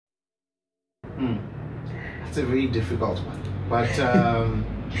That's a very difficult one. But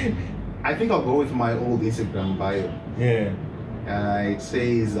I think I'll go with my old Instagram bio. Yeah. It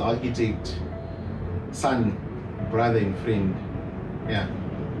says architect, son, brother, and friend. Yeah.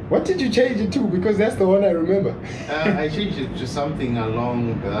 What did you change it to? Because that's the one I remember. I changed it to something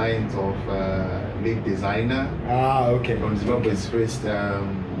along the lines of lead designer. Ah, okay. From Zimbabwe's first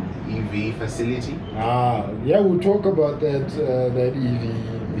EV facility. Ah, yeah, we'll talk about that that EV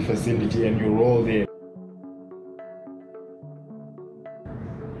facility and your role there.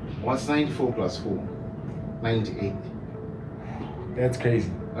 What's 94 plus 4? 98. That's crazy.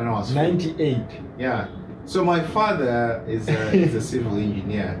 When I was 98. Yeah. So my father is a civil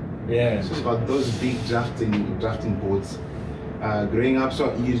engineer. Yeah. So he's got those big drafting boards. Growing up,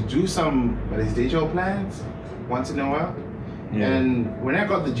 so you do some residential plans once in a while. Yeah. And when I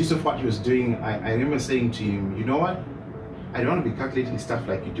got the gist of what he was doing, I remember saying to him, you know what? I don't want to be calculating stuff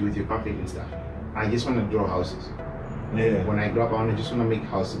like you do with your calculating stuff. I just want to draw houses. Yeah. When I grow up, I just want to make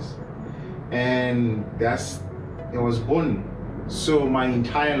houses. And it was born. So my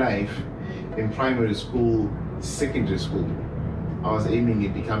entire life, in primary school, secondary school, I was aiming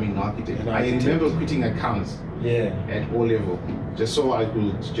at becoming an architect. I remember quitting accounts at O level, just so I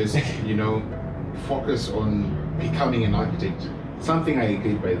could just, focus on becoming an architect. Something I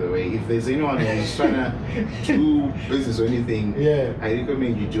regret, by the way. If there's anyone who's trying to do business or anything, I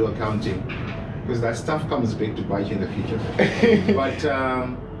recommend you do accounting, because that stuff comes back to bite you in the future. But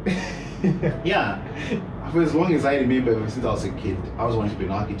yeah, for as long as I remember, ever since I was a kid, I was wanting to be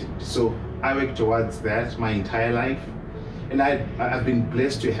an architect. So I worked towards that my entire life, and I've been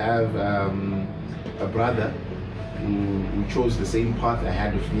blessed to have a brother who chose the same path I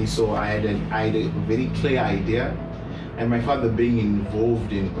had with me. So I had a very clear idea, and my father being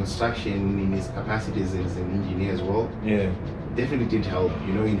involved in construction in his capacities as an engineer as well, definitely did help.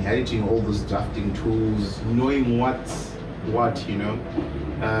 Inheriting all those drafting tools, knowing what's what.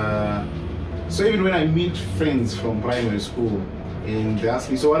 So even when I meet friends from primary school and they ask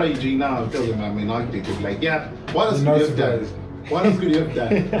me, so what are you doing now? I tell them I'm an architect. They're like, yeah, what else could you have done? What else could you have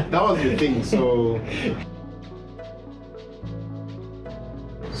done? That was the thing. So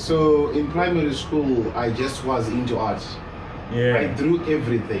in primary school, I just was into art. Yeah. I drew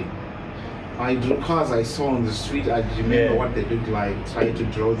everything. I drew cars I saw on the street. I remember what they looked like. Tried to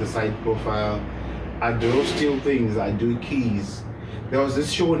draw the side profile. I draw steel things. I do keys. There was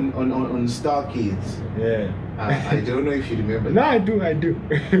this show on Star Kids. Yeah. I don't know if you remember. No, I do.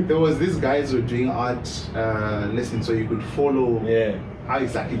 There was these guys who were doing art lessons, so you could follow how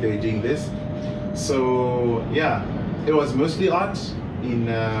exactly they were doing this. So yeah, it was mostly art in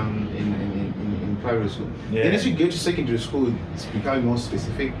primary school. Yeah. Then as you get to secondary school, it's becoming more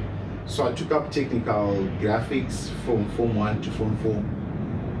specific. So I took up technical graphics from Form 1 to Form 4.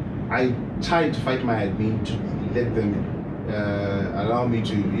 I tried to fight my admin to let them allow me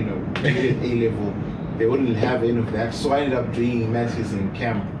to, get A level. They wouldn't have any of that, so I ended up doing maths in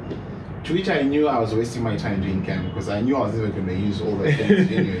camp. To which I knew I was wasting my time doing camp, because I knew I was never going to use all that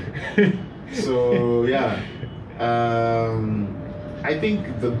things anyway. So yeah, I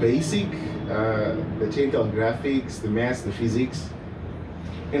think the basic, the technical graphics, the maths, the physics,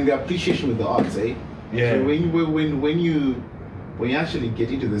 and the appreciation with the arts, Yeah. So when you actually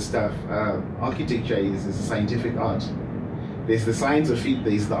get into this stuff, architecture is a scientific art. There's the science of it,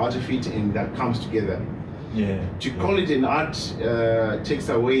 there's the art of it, and that comes together. Yeah. To call it an art takes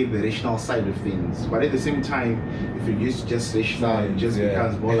away the rational side of things, but at the same time, if you use just rational, it just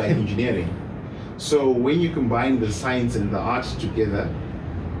becomes more like engineering. So when you combine the science and the art together,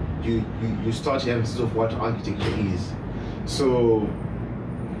 you start to have a sense of what architecture is. So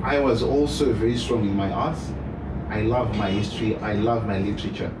I was also very strong in my arts. I love my history, I love my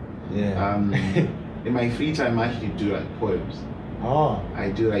literature. Yeah. In my free time, I actually do write poems. Oh.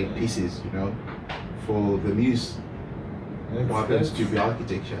 I do write pieces, for the muse. What happens to be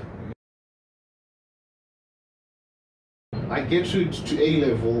architecture. I get through to A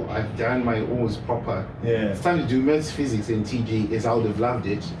level, I've done my O's proper. Yeah. It's time to do maths, physics, and TG, as I would have loved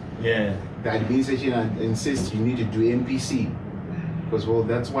it. Yeah. The administration insists you need to do MPC, because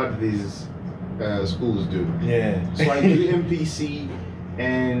that's what these schools do. Yeah. So I do MPC,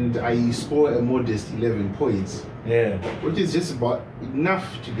 and I score a modest 11 points. Yeah. Which is just about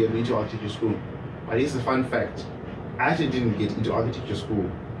enough to get me into architecture school. But here's the fun fact: I actually didn't get into architecture school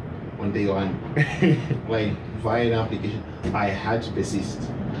on day one, like via an application. I had to persist.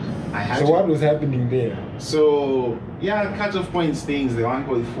 So what was happening there? So yeah, cut-off points things. They want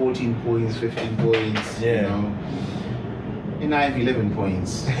 14 points, 15 points. Yeah. And I have 11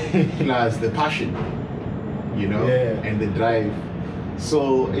 points plus the passion, and the drive.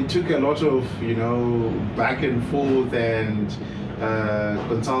 So it took a lot of, back and forth and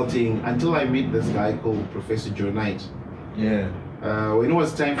consulting until I met this guy called Professor Joe Knight. Yeah. When it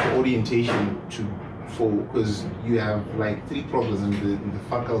was time for orientation because you have like 3 programs in the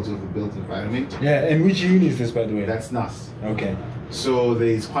faculty of the built environment. Yeah, and which uni is this, by the way? That's NAS. Okay. So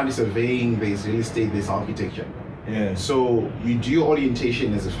there's quantity surveying, there's real estate, there's architecture. Yeah. So you do your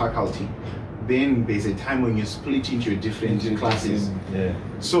orientation as a faculty. Then there's a time when you split into your different classes. Yeah.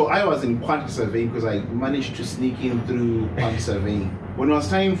 So I was in quantity surveying because I managed to sneak in through quantity surveying. When it was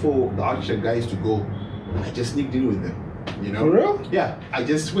time for the architecture guys to go, I just sneaked in with them. For real? Yeah. I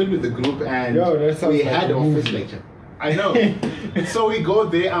just went with the group and we had our first lecture. I know. So we go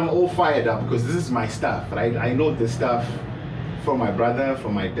there, I'm all fired up because this is my stuff, right? I know this stuff from my brother,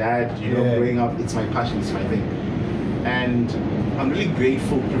 from my dad, growing up, it's my passion, it's my thing. And I'm really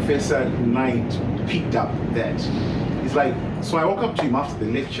grateful Professor Knight picked up that. It's like, so I walk up to him after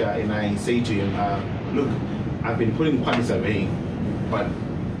the lecture and I say to him, look, I've been putting quantity surveying, but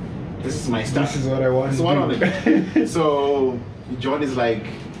this is my stuff. This is what I want to do. So John is like,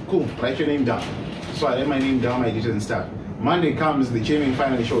 cool, write your name down. So I write my name down, my details and stuff. Monday comes, the chairman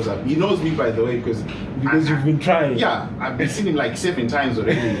finally shows up. He knows me, by the way, because you've been trying. Yeah, I've been seeing him like 7 times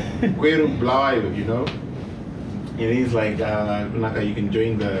already. Guero Blauayo, And he's like, Kunaka, you can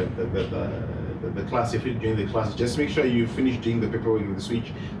join the class. If you join the class, just make sure you finish doing the paperwork in the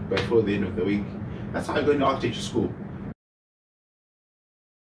switch before the end of the week. That's how I go into architecture school.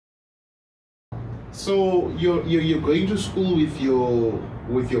 So you're going to school with your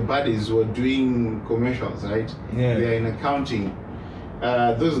buddies who are doing commercials, right? Yeah. They're in accounting.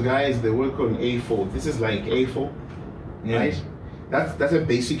 Those guys, they work on A4. This is like A4, right? That's a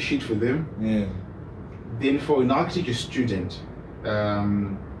basic sheet for them. Yeah. Then for an architecture student,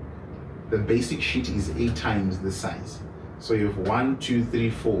 the basic sheet is 8 times the size. So you have 1, 2, 3,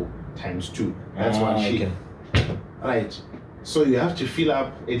 4 times 2. That's one sheet. Okay. Right. So you have to fill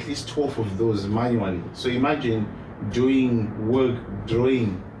up at least 12 of those manually. So imagine doing work,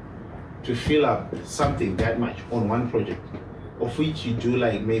 drawing, to fill up something that much on one project, of which you do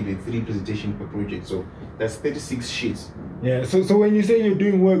like maybe 3 presentations per project. So that's 36 sheets. Yeah. So when you say you're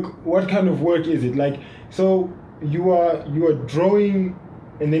doing work, what kind of work is it? Like, so you are drawing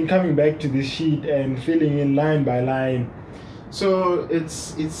and then coming back to the sheet and filling in line by line. So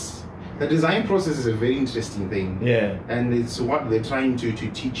it's the design process is a very interesting thing. Yeah. And it's what they're trying to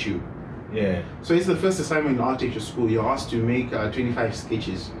teach you. Yeah. So it's the first assignment in architecture school. You're asked to make 25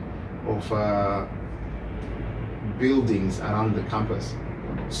 sketches of buildings around the campus.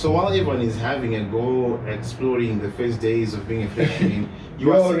 So while everyone is having a go exploring the first days of being a freshman,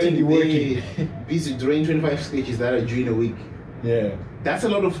 you are already working, busy drawing 25 sketches that are due in a week. Yeah. That's a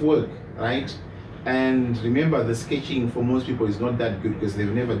lot of work, right? And remember, the sketching for most people is not that good because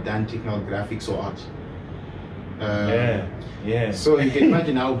they've never done technical graphics or art. Yeah. So you can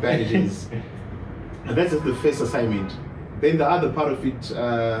imagine how bad it is. And that's just the first assignment. Then the other part of it,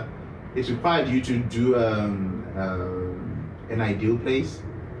 it required you to do an ideal place.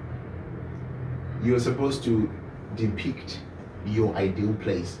 You're supposed to depict your ideal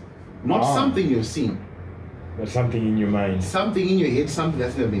place. Not something you've seen. But something in your mind. Something in your head, something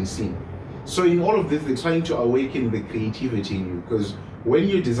that's never been seen. So in all of this, they're trying to awaken the creativity in you, because when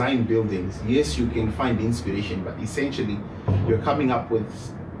you design buildings, yes, you can find inspiration, but essentially you're coming up with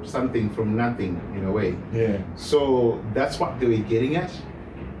something from nothing in a way. Yeah. So that's what they were getting at.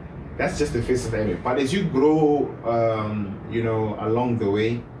 That's just the first assignment. But as you grow, along the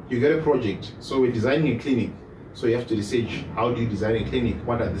way, you get a project. So we're designing a clinic. So you have to research, how do you design a clinic?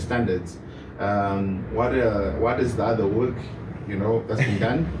 What are the standards? What is the other work, that's been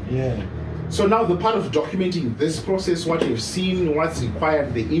done? Yeah. So now the part of documenting this process, what you've seen, what's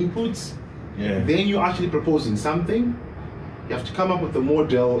required, the inputs, then you're actually proposing something. You have to come up with the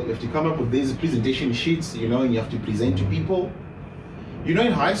model, you have to come up with these presentation sheets, and you have to present to people. In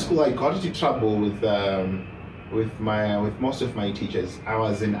high school, I got into trouble with most of my teachers. I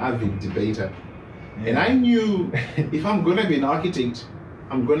was an avid debater. Yeah. And I knew if I'm gonna be an architect,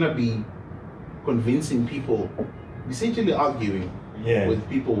 I'm gonna be convincing people, essentially arguing with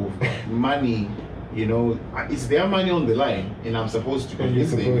people with money. It's their money on the line, and I'm supposed to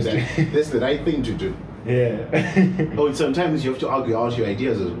convince them that that's the right thing to do. Yeah. Or sometimes you have to argue out your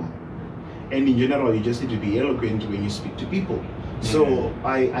ideas as well. And in general, you just need to be eloquent when you speak to people. So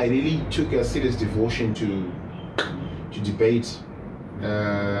I really took a serious devotion to debate,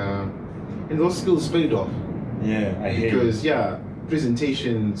 and those skills paid off. Because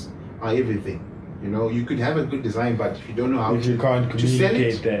presentations are everything. You could have a good design, but if you don't know how you can't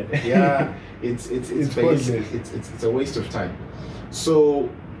communicate sell it, that. it's a waste of time. So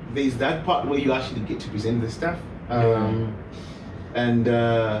there's that part where you actually get to present the stuff, and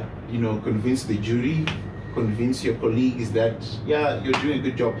you know, convince the jury, convince your colleagues that yeah, you're doing a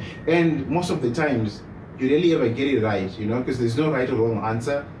good job. And most of the times you rarely ever get it right, you know, because there's no right or wrong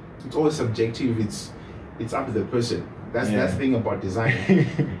answer. It's always subjective. It's up to the person. That's the thing about design.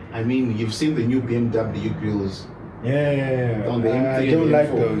 I mean, you've seen the new BMW grills. Yeah. On the M3 I don't and like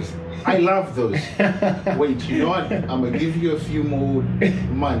M4. those. I love those. Wait, you know what? I'm gonna give you a few more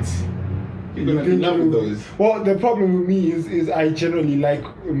months. You're gonna love those. Well, the problem with me is I generally like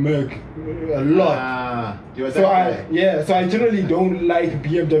Merc a lot. You're that guy. So I generally don't like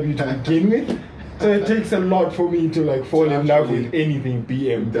BMW to begin with. So it takes a lot for me to like fall in love with anything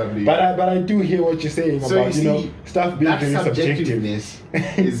BMW. But I do hear what you're saying about, you know, stuff being very subjective.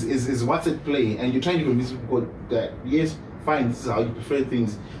 is what's at play, and you're trying to convince people that yes, fine, this is how you prefer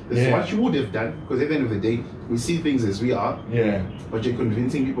things. This is what you would have done, because at the end of the day, we see things as we are. Yeah. But you're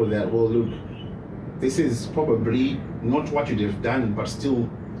convincing people that, well, look, this is probably not what you'd have done, but still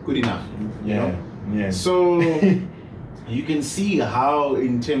good enough. You know? Yeah. So you can see how,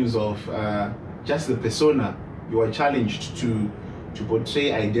 in terms of just the persona, you are challenged to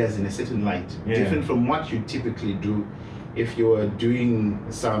portray ideas in a certain light, different from what you typically do if you are doing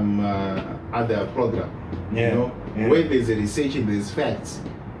some other program, you know, where there's a research and there's facts,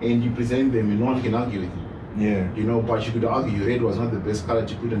 and you present them and no one can argue with you. You know, but you could argue red was not the best color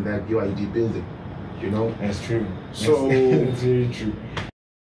to put on that BYD building. You know, that's true. So that's very true.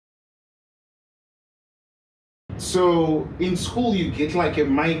 So in school you get like a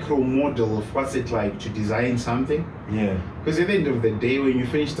micro model of what's it like to design something. Because at the end of the day, when you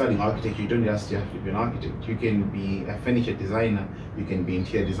finish studying architecture, you don't just have to be an architect. You can be a furniture designer, you can be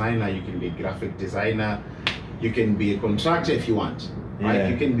interior designer, you can be a graphic designer, you can be a contractor if you want.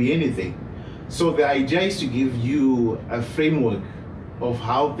 Right? You can be anything. So the idea is to give you a framework of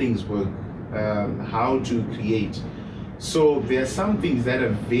how things work, how to create. So there are some things that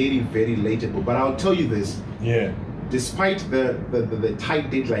are very, very relatable. But I'll tell you this. Despite the tight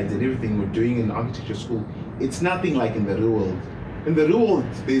deadlines and everything we're doing in architecture school, it's nothing like in the real world. In the real world,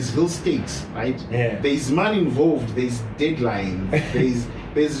 there's real stakes, right? There's money involved, there's deadlines,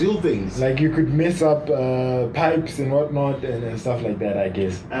 there's real things. Like you could mess up pipes and whatnot and stuff like that, I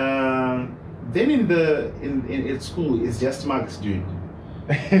guess. Then in school, it's just marks, dude.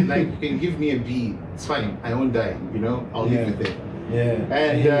 Like, you can give me a B, it's fine, I won't die, you know, I'll live with it.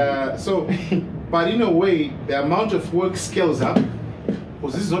 And so, but in a way, the amount of work scales up,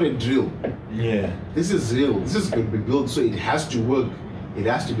 because this is not a drill. This is real. This is going to be built, so it has to work. It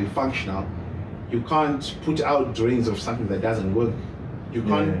has to be functional. You can't put out drawings of something that doesn't work. You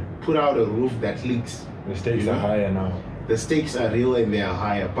can't put out a roof that leaks. The stakes are higher now. The stakes are real and they are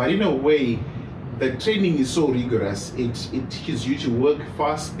higher. But in a way, the training is so rigorous. It teaches you to work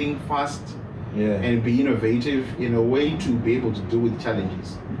fast, think fast, and be innovative in a way to be able to deal with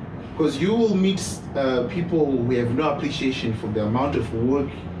challenges. Because you will meet people who have no appreciation for the amount of work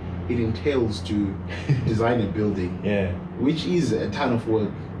it entails to design a building, which is a ton of work,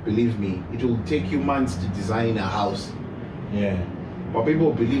 believe me. It will take you months to design a house. But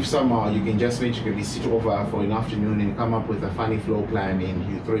people believe somehow you can just maybe sit over for an afternoon and come up with a funny floor plan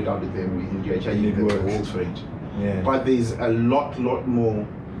and you throw it out to them and you're charging them the walls for it. But there's a lot more.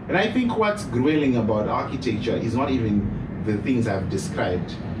 And I think what's grueling about architecture is not even the things I've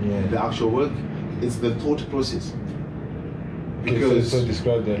described, the actual work, it's the thought process. Because so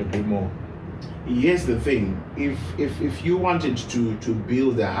describe that a bit more. Here's the thing, if you wanted to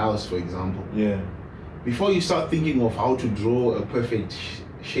build a house, for example, before you start thinking of how to draw a perfect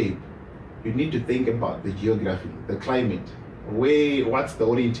shape, you need to think about the geography, the climate, what's the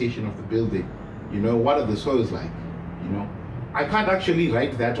orientation of the building, you know, what are the soils like, you know. I can't actually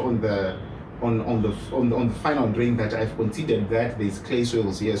write that on the final drawing that I've considered that there's clay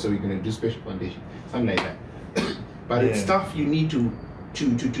soils here, so we're going to do special foundation, something like that. But it's stuff you need to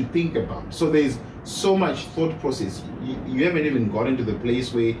think about. So there's so much thought process. You haven't even gotten to the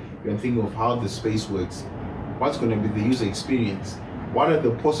place where you're thinking of how the space works, what's going to be the user experience, what are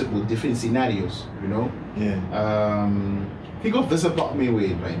the possible different scenarios, you know. Think of this apartment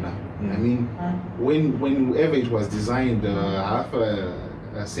we're in right now. I mean, whenever it was designed half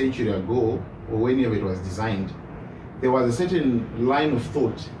a century ago, or whenever it was designed, there was a certain line of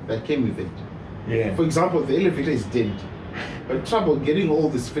thought that came with it. For example, the elevator is dead, but trouble getting all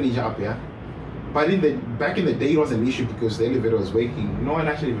this furniture up here. But back in the day, it was an issue because the elevator was working. No one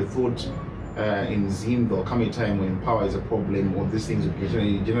actually ever thought in Zim there'll come a time when power is a problem, or these things would be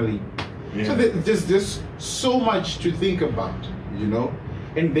generally. So there's so much to think about, you know,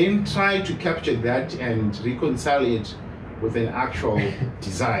 and then try to capture that and reconcile it with an actual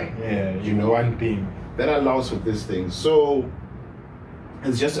design. Yeah, you know, one thing that allows for this thing. So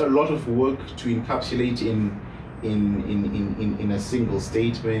it's just a lot of work to encapsulate in a single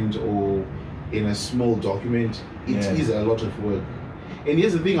statement or in a small document. It is a lot of work. And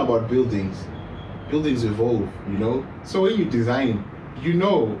here's the thing about buildings evolve, you know. So when you design, you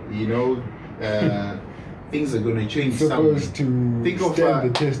know, things are going to change. Supposed to think of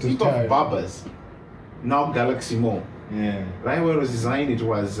Barbers, now Galaxy Mall. Yeah. Right when it was designed, it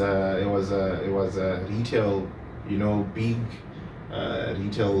was a retail, you know, big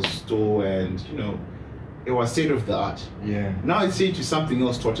retail store, and you know, it was state of the art. Yeah. Now it's changed to something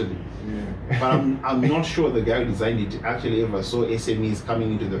else totally. Yeah. But I'm not sure the guy who designed it actually ever saw SMEs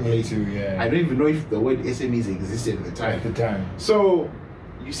coming into the place. I don't even know if the word SMEs existed at the time. So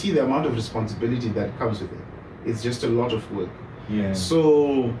you see the amount of responsibility that comes with it. It's just a lot of work. Yeah.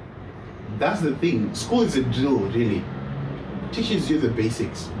 So that's the thing. School is a drill, really. Teaches you the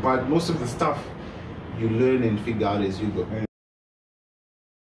basics, but most of the stuff you learn and figure out as you go.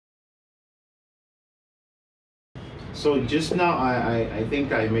 So just now, I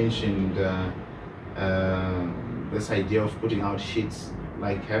think I mentioned this idea of putting out sheets,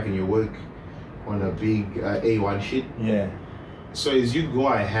 like having your work on a big A1 sheet. Yeah. So as you go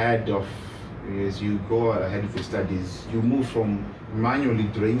ahead of your studies, you move from manually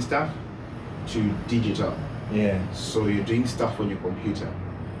doing stuff to digital. Yeah. So you're doing stuff on your computer,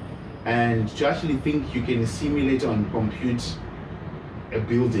 and to actually think you can simulate and compute a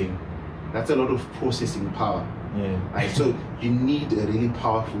building, that's a lot of processing power. Yeah. Right? So you need a really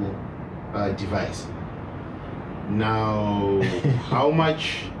powerful device. Now, how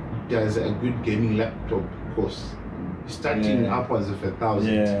much does a good gaming laptop cost? Starting upwards of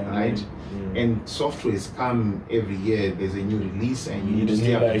 1,000, right? Yeah. And softwares come every year. There's a new release, and you need to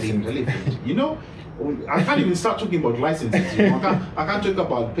stay up to date relevant. You know, I can't even start talking about licenses. You know? I can't talk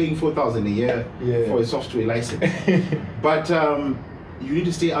about paying 4,000 a year for a software license. But you need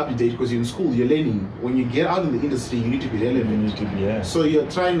to stay up to date because you're in school, you're learning. When you get out in the industry, you need to be relevant. So you're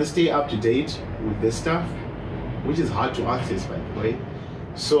trying to stay up to date with this stuff, which is hard to access, by the way.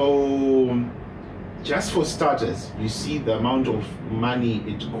 So just for starters, you see the amount of money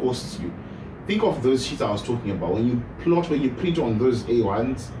it costs you. Think of those sheets I was talking about. When you print on those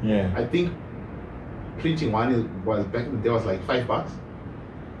A1s, I think printing one was back in the day was like $5,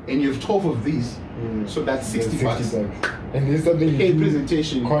 and you have 12 of these, so that's 60 bucks. And there's something per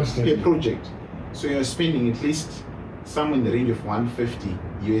presentation, constantly. per project. So you're spending at least somewhere in the range of 150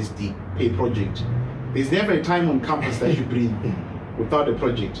 USD per project. There's never a time on campus that you breathe without a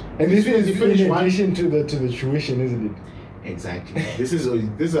project. And this is in addition to the tuition, isn't it? Exactly. This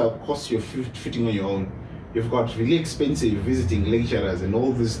is a cost you're fitting on your own. You've got really expensive visiting lecturers and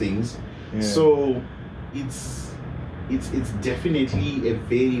all these things. So it's definitely a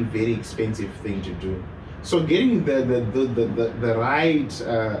very, very expensive thing to do. So getting the right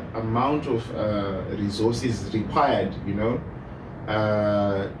amount of resources required, you know,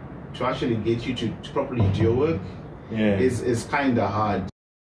 to actually get you to properly do your work is kind of hard.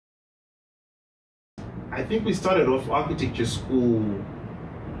 I think we started off architecture school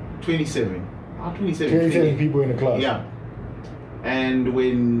 27 people in the class. Yeah. And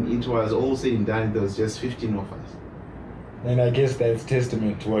when it was all said and done, there was just 15 of us. And I guess that's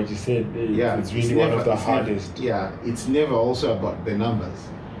testament to what you said. It's really one of the hardest. It's never also about the numbers.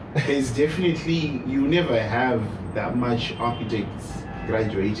 There's definitely, you never have that much architects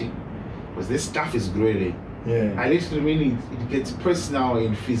graduating because this stuff is growing. I literally mean it gets personal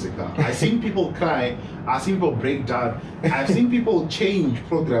in physical. I've seen people cry, I've seen people break down, I've seen people change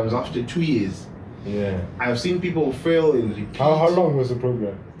programs after 2 years. I've seen people fail and repeat. How long was the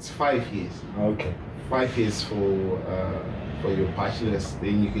program? It's 5 years. Okay. 5 years for your bachelor's,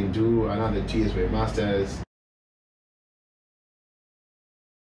 then you can do another 2 years for your master's.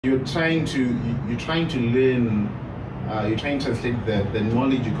 You're trying to learn. You're trying to translate the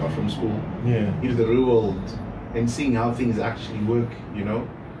knowledge you got from school into the real world and seeing how things actually work. You know,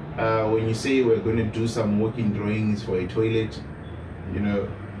 when you say we're going to do some working drawings for a toilet, you know,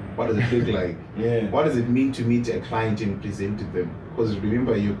 what does it look like? What does it mean to meet a client and present to them? Because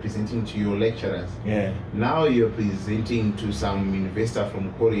remember, you're presenting to your lecturers. Now you're presenting to some investor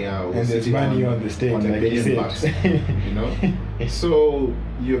from Korea, and there's money on the stage, on $1 billion, you know. So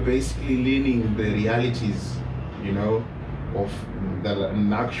you're basically learning the realities, you know, of the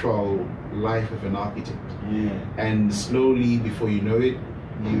actual life of an architect. And slowly, before you know it,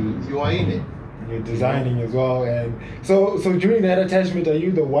 you are in it. You're designing as well. And so during that attachment, are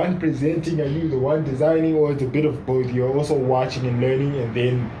you the one presenting, are you the one designing, or it's a bit of both? You're also watching and learning and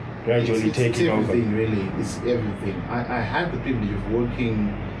then gradually taking over. It's everything, really. It's everything. I had the privilege of working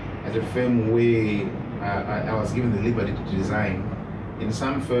at a firm where I was given the liberty to design. In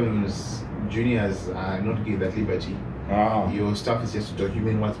some firms, juniors are not given that liberty. Your staff is just to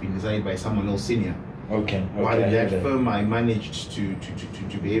document what's been designed by someone else senior. Okay. While in that firm, I managed to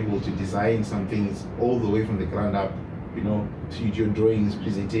be able to design some things all the way from the ground up, you know, to your drawings,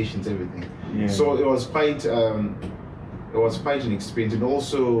 presentations, everything. Yeah. So it was quite an experience. And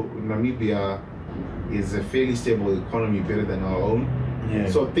also, Namibia is a fairly stable economy, better than our own. Yeah.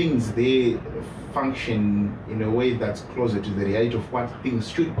 So things they function in a way that's closer to the reality of what things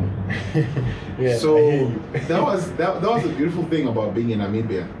should be. Yeah, so that was the beautiful thing about being in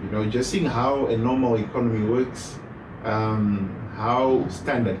Namibia, you know, just seeing how a normal economy works, how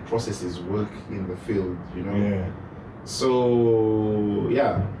standard processes work in the field, you know. Yeah. So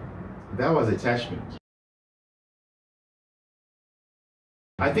yeah, that was attachment.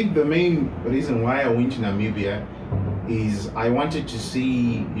 I think the main reason why I went to Namibia is I wanted to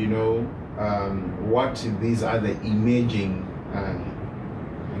see, you know, what these other emerging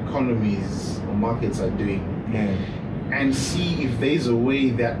economies or markets are doing, and see if there's a way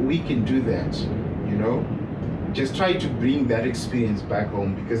that we can do that, you know. Just try to bring that experience back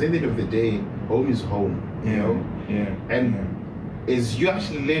home, because at the end of the day, home is home, you know. As you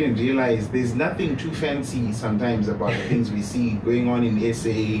actually learn and realize, there's nothing too fancy sometimes about the things we see going on in SA.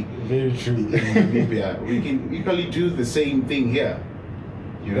 Very true. In Namibia, we can equally do the same thing here.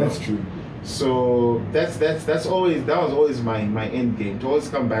 You know? That's true. So that was always my end game, to always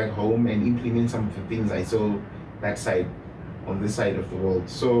come back home and implement some of the things I saw on this side of the world.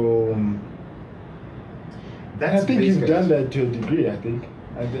 So I think you've done that to a degree. I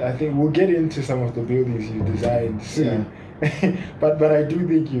think we'll get into some of the buildings you designed soon. Yeah. but I do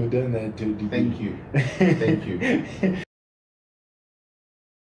think you've done that to a degree. Thank you. Thank you.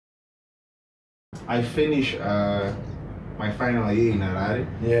 I finished my final year in Harare.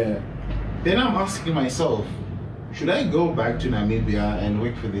 Yeah. Then I'm asking myself, should I go back to Namibia and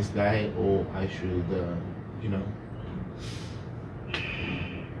work for this guy, or I should, you know,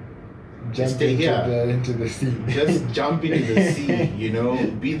 stay here into the sea. Just jump into the sea, you know,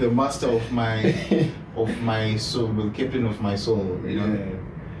 be the master of my soul, the captain of my soul, you know. Yeah.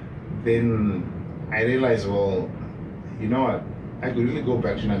 Then I realized, well, you know what, I could really go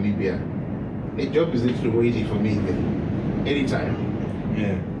back to Namibia. A job is literally waiting for me there, anytime.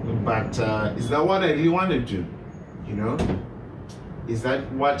 Yeah. But is that what I really want to do? You know, is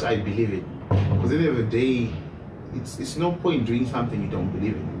that what I believe in? Because at the end of the day, it's no point doing something you don't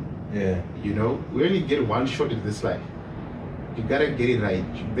believe in. Yeah. You know, we only get one shot at this life. You gotta get it right.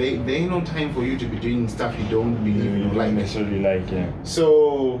 There ain't no time for you to be doing stuff you don't believe in or like. Necessarily like, yeah.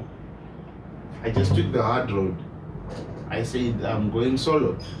 So I just took the hard road. I said I'm going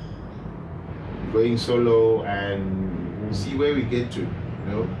solo. And we'll see where we get to. You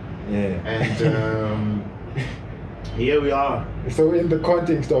know. Yeah. And here we are. So in the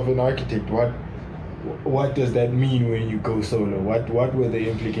context of an architect, what does that mean when you go solo? What were the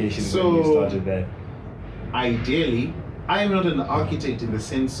implications when you started that? Ideally, I am not an architect in the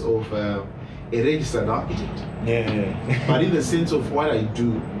sense of a registered architect. Yeah. But in the sense of what I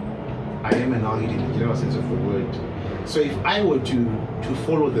do, I am an architect in the general sense of the word. So if I were to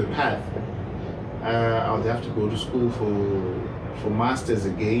follow the path, I would have to go to school for masters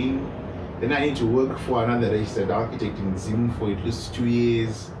again. Then I need to work for another registered architect in Zim for at least 2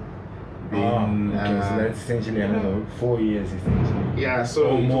 years. Then, okay, so that's essentially another 4 years essentially. Yeah,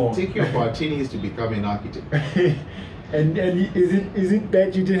 so it will take you about 10 years to become an architect. and is it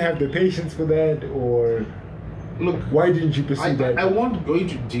that you didn't have the patience for that, or look, why didn't you pursue that? I won't go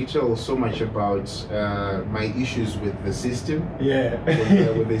into detail so much about my issues with the system,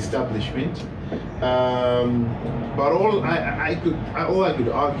 with the establishment. But all I could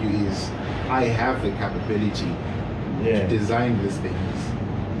argue is I have the capability to design these things.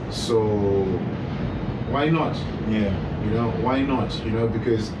 So why not? Yeah. You know, why not? You know,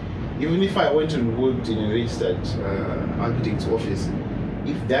 because even if I went and worked in a registered architect's office,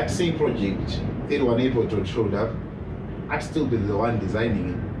 if that same project, 31 April showed up, I'd still be the one designing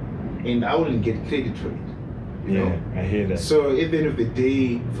it, and I wouldn't get credit for it. You know? I hear that. So at the end of the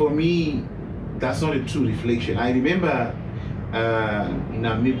day, for me, that's not a true reflection. I remember in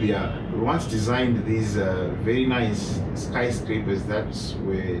Namibia, we once designed these very nice skyscrapers that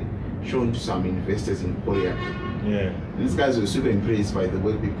were shown to some investors in Korea. Yeah. And these guys were super impressed by the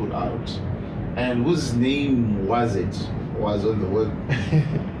work we put out. And whose name was on the work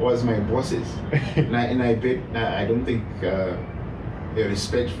was my boss's. And I bet, I don't think,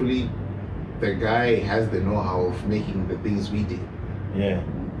 respectfully, the guy has the know-how of making the things we did. Yeah.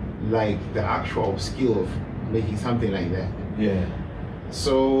 like the actual skill of making something like that. Yeah.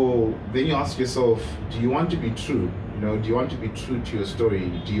 So then you ask yourself, do you want to be true? You know, do you want to be true to your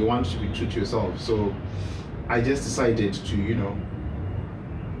story? Do you want to be true to yourself? So I just decided to, you know,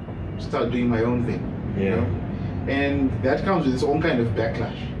 start doing my own thing. Yeah. You know? And that comes with its own kind of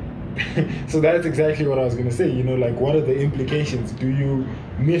backlash. So that's exactly what I was going to say. You know, like, what are the implications? Do you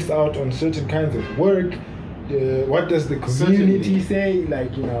miss out on certain kinds of work? What does the community say?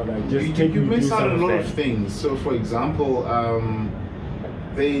 Like, you know, like, just you miss out on a lot of things. So, for example,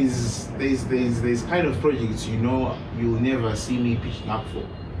 there's kind of projects, you know, you'll never see me pitching up for.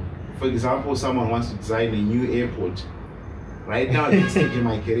 For example, someone wants to design a new airport. Right now, at this stage in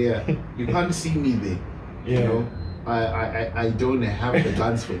my career, you can't see me there. Yeah. You know, I don't have the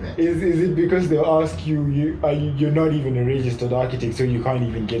guns for that. Is it because they'll ask you're not even a registered architect, so you can't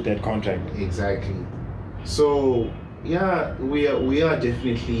even get that contract? Exactly. So yeah, we are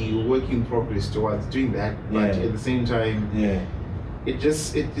definitely work in progress towards doing that. But at the same time,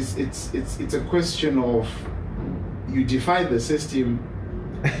 it's a question of, you defy the system.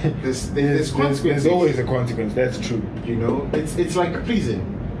 There's consequences. There's always a consequence. That's true. You know, it's like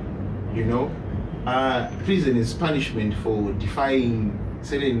prison. You know, prison is punishment for defying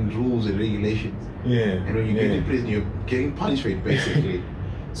certain rules and regulations. Yeah. And when you get in prison, you're getting punished for it, basically.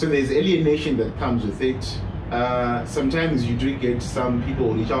 So there's alienation that comes with it. Sometimes you do get some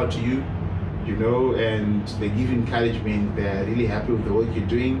people reach out to you, you know, and they give encouragement. They're really happy with the work you're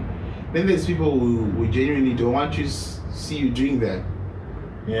doing. Then there's people who genuinely don't want to see you doing that.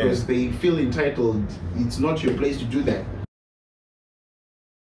 Yeah. Because they feel entitled. It's not your place to do that.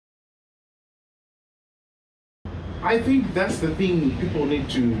 I think that's the thing people need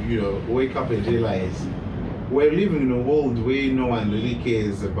to, you know, wake up and realize. We're living in a world where no one really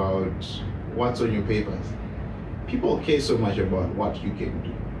cares about what's on your papers. People care so much about what you can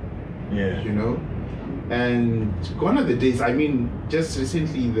do. Yeah. You know? And gone are the days. I mean, just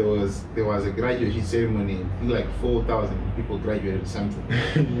recently there was a graduation ceremony. I think like 4,000 people graduated or something.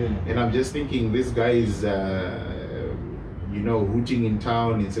 Yeah. And I'm just thinking, this guy is, you know, hooting in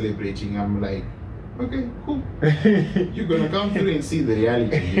town and celebrating. I'm like, okay, cool. You're gonna come through and see the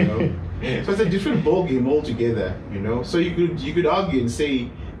reality, you know. So it's a different ballgame altogether, you know. So you could argue and say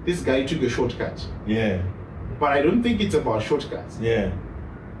this guy took a shortcut. Yeah. But I don't think it's about shortcuts. Yeah.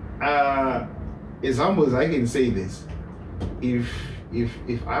 As humble as I can say this, if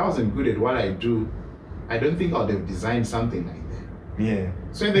I wasn't good at what I do, I don't think I'd have designed something like that. Yeah.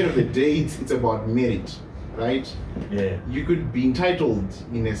 So at the end of the day, it's about merit, right? Yeah. You could be entitled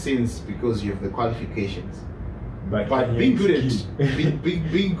in a sense because you have the qualifications. But being good at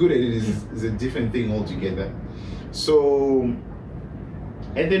being good at it is a different thing altogether. So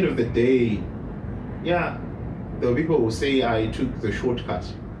at the end of the day, yeah, there are people who say I took the shortcut.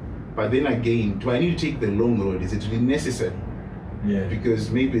 But then again, do I need to take the long road? Is it really necessary? Yeah. Because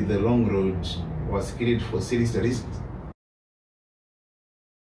maybe the long road was created for sinister reasons.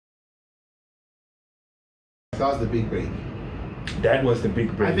 That was the big break. That was the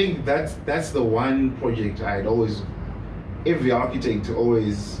big break. I think that's the one project I'd always, every architect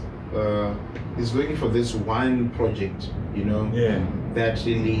always is looking for this one project, you know, that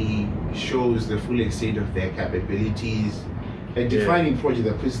really shows the full extent of their capabilities, a defining project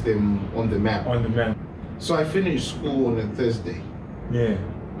that puts them on the map. On the map. So I finished school on a Thursday. Yeah.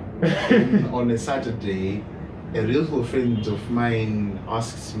 And on a Saturday, a real good friend of mine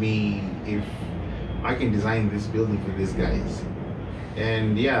asks me if I can design this building for these guys.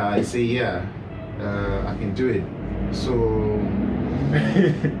 And yeah, I say, yeah, I can do it. So,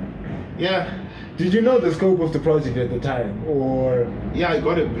 yeah. Did you know the scope of the project at the time, or? Yeah, I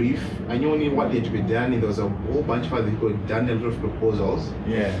got a brief. I knew only what needed to be done, and there was a whole bunch of other people who had done a lot of proposals.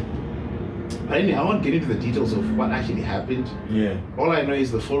 Yeah. But anyway, I won't get into the details of what actually happened. Yeah. All I know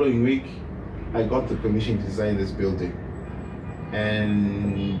is the following week, I got the permission to design this building.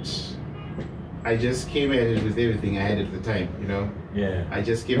 And I just came at it with everything I had at the time, you know? Yeah. I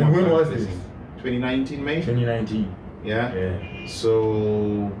just came and up when with was this? this? 2019, May? 2019. Yeah? Yeah.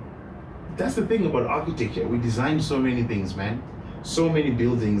 So that's the thing about architecture. We design so many things, man. So many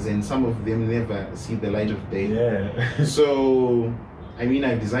buildings, and some of them never see the light of day. Yeah. So, I mean,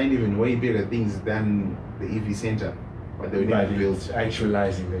 I've designed even way bigger things than the EV Centre, but they were never built.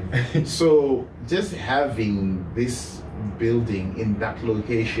 Actualizing them. So, just having this building in that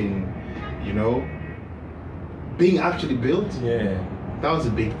location, you know, being actually built, yeah, that was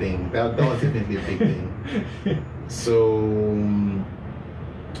a big thing. That was definitely a big thing. So,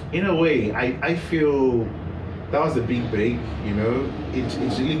 in a way, I feel that was a big break, you know. It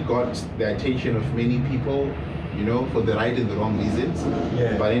really got the attention of many people, you know, for the right and the wrong reasons.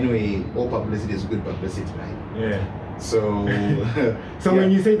 Yeah. But anyway, all publicity is good publicity, right? Yeah. So, so when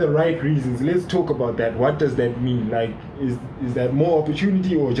you say the right reasons, let's talk about that. What does that mean? Like, is that more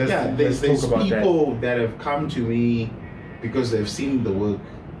opportunity or just there's let's talk about people that have come to me because they've seen the work,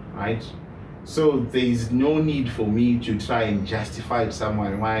 right? So there's no need for me to try and justify to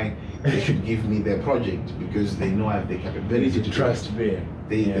someone why they should give me their project, because they know I have the capability to trust. There.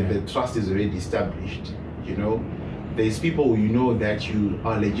 The trust is already established, you know. There's people you know that you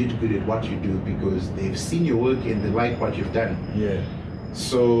are legit good at what you do because they've seen your work and they like what you've done. Yeah.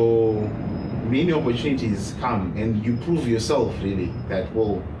 So many opportunities come and you prove yourself really that,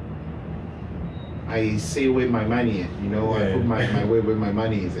 well, I say where my money is, you know, I put my way where my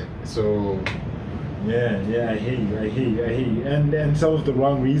money is at. So yeah, I hear you. And some of the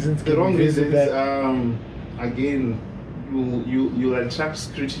wrong reasons. The wrong reasons, again, you'll attract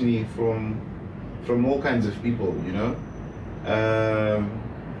scrutiny from all kinds of people, you know.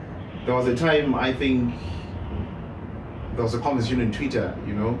 There was a time, I think, there was a conversation on Twitter,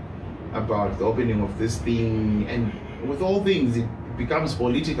 you know, about the opening of this thing, and with all things, it becomes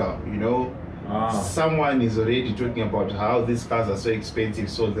political, you know. Someone is already talking about how these cars are so expensive,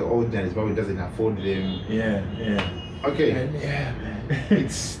 so the audience probably doesn't afford them. Okay.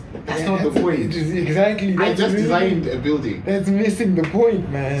 That's not the point. Exactly. I just designed a building. That's missing the point,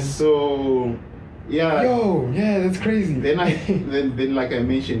 man. So, that's crazy. Then like I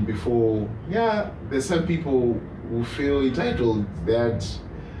mentioned before, there's some people who feel entitled that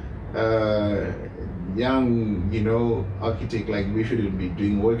young, you know, architect like we shouldn't be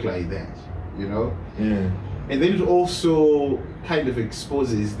doing work like that, you know. And then it also kind of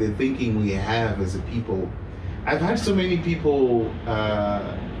exposes the thinking we have as a people. I've had so many people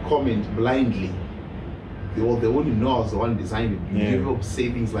comment blindly. They only know I was the one designing it. People say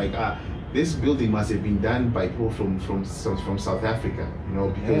things like, this building must have been done by people from South Africa, you know,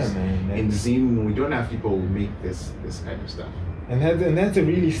 because in Zim we don't have people who make this kind of stuff. And that's a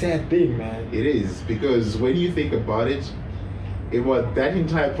really sad thing, man. It is, because when you think about it, that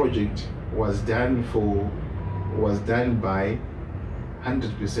entire project was done by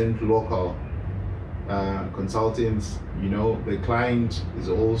 100% local consultants. You know, the client is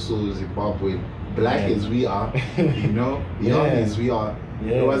also Zimbabwean, black as we are, you know, young as we are.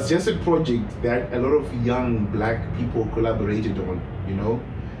 It was just a project that a lot of young black people collaborated on, you know,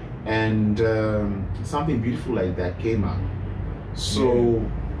 and something beautiful like that came out. So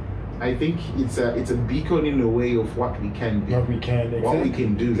I think it's a beacon in a way of what we can be, what we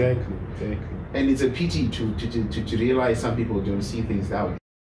can do. Exactly. And it's a pity to realize some people don't see things that way.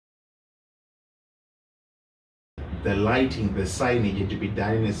 The lighting, the signage had to be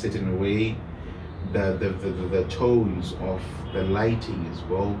done in a certain way. The tones of the lighting as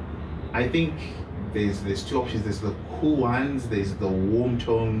well. I think there's two options. There's the cool ones, there's the warm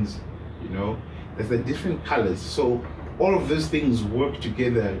tones, you know, there's the different colors. So all of those things work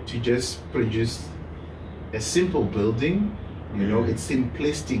together to just produce a simple building, you know. It's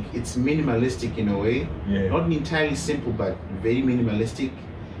simplistic, it's minimalistic in a way, not entirely simple, but very minimalistic,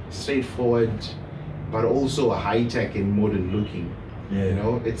 straightforward, but also high-tech and modern looking. You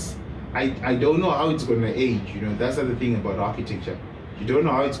know, I don't know how it's going to age, you know. That's the other thing about architecture. You don't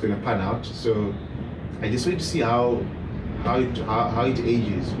know how it's going to pan out. So I just wait to see how it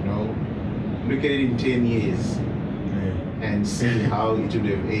ages, you know. Look at it in 10 years and see how it would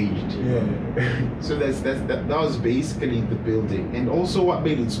have aged. So that was basically the building. And also what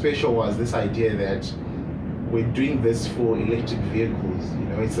made it special was this idea that we're doing this for electric vehicles. You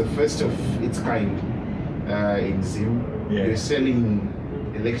know, it's the first of its kind in Zim. We're selling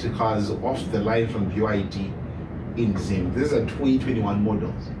electric cars off the line from BYD in Zim. These are 2021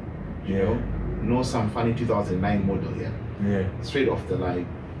 models, you know, no some funny 2009 model here, straight off the line.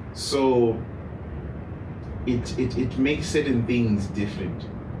 So it makes certain things different.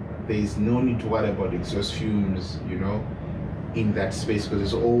 There is no need to worry about exhaust fumes, you know, in that space, because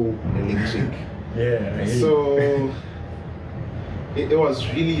it's all electric. So it was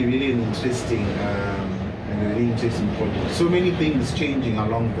really an interesting project. So many things changing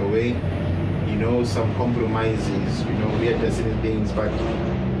along the way, you know, some compromises, you know, we had to certain things, but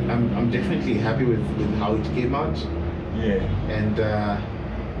I'm definitely happy with how it came out. And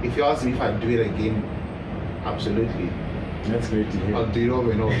if you ask me if I'd do it again, absolutely. That's great to hear. I'll do it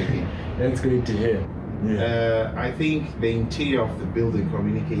over and over again. That's great to hear. I think the interior of the building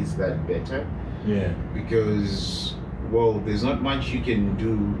communicates that better. Because, well, there's not much you can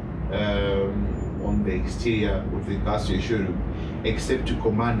do on the exterior with regards to your showroom except to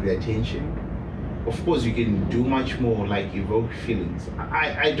command the attention. of course, you can do much more, like evoke feelings.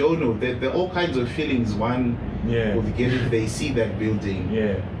 I don't know. There are all kinds of feelings one will get if they see that building.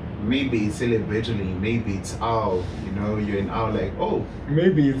 Yeah. Maybe it's celebratory, maybe it's you're in awe, like, oh.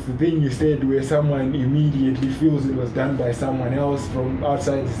 Maybe it's the thing you said where someone immediately feels it was done by someone else from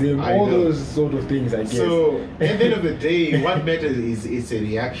outside them. All those sort of things, I guess. So at the end of the day, what matters is it's a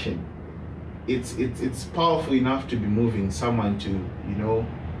reaction. It's powerful enough to be moving someone to,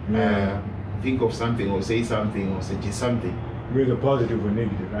 think of something or say something or suggest something. Whether positive or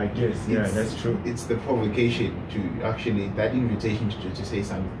negative, I guess. Yeah, that's true. It's the provocation to actually, that invitation to say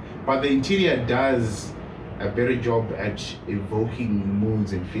something. But the interior does a better job at evoking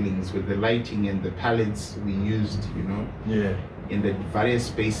moods and feelings with the lighting and the palettes we used, in the various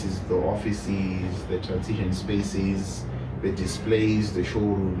spaces, the offices, the transition spaces, the displays, the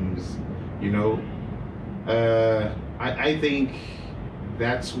showrooms, I think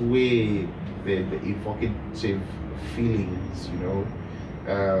that's where the evocative feelings,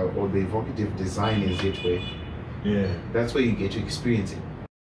 or the evocative design is it where. Yeah. That's where you get to experience it.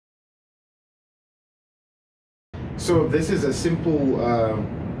 So this is a simple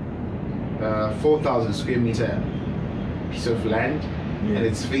 4,000 square meter piece of land, and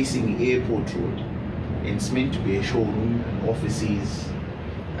it's facing Airport Road. It's meant to be a showroom, and offices,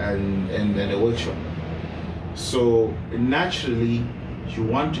 and a workshop. So naturally, you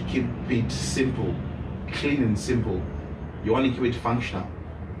want to keep it simple, clean and simple. You want to keep it functional.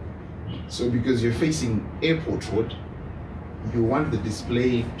 So because you're facing Airport Road, you want the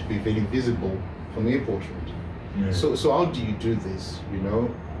display to be very visible from Airport Road. Yeah. So how do you do this?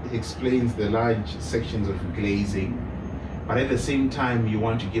 It explains the large sections of glazing, but at the same time you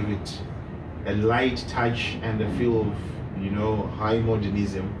want to give it a light touch and a feel of high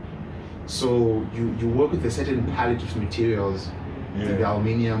modernism. So you work with a certain palette of materials, the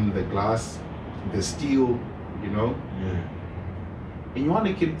aluminium, the glass, the steel, and you want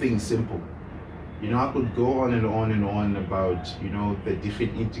to keep things simple. I could go on and on and on about, the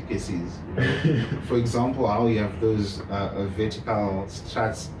different intricacies. For example, how you have those vertical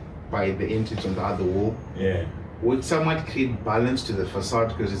struts by the entrance on the other wall. Yeah. Would somewhat create balance to the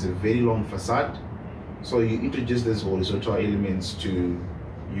facade because it's a very long facade. So you introduce these horizontal elements to,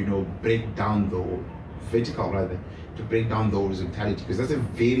 break down the vertical rather, to break down the horizontality because that's a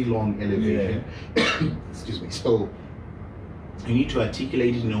very long elevation. Yeah. Excuse me. So you need to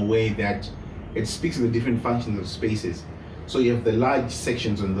articulate it in a way that it speaks to the different functions of spaces. So you have the large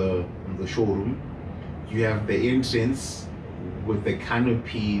sections on the showroom. You have the entrance with the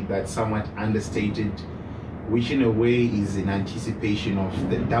canopy that's somewhat understated, which in a way is in anticipation of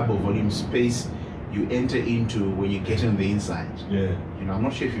the double volume space you enter into when you get on the inside. Yeah. I'm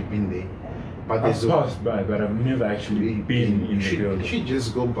not sure if you've been there, but I've passed by, but I've never actually been in the building. You should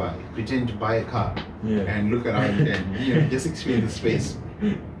just go by, pretend to buy a car, yeah, and look around and just experience the space.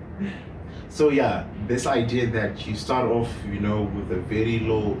 So yeah, this idea that you start off, with a very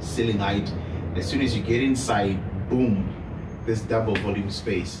low ceiling height, as soon as you get inside, boom, this double volume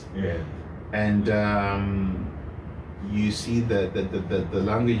space. Yeah. And you see the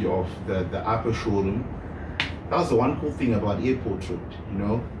language of the upper showroom. That was the one cool thing about Airport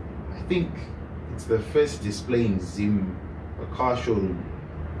Road, I think it's the first display in Zim, a car showroom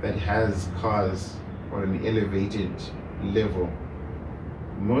that has cars on an elevated level.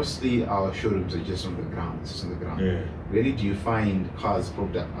 Mostly our showrooms are just on the ground, Yeah. Rarely do you find cars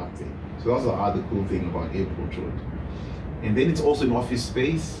propped up there. So that's the other cool thing about Airport Road. And then it's also an office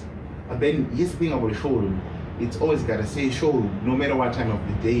space. But then here's the thing about a showroom, it's always gotta say showroom, no matter what time of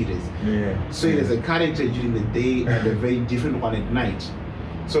the day it is. Yeah. So it has a character during the day and a very different one at night.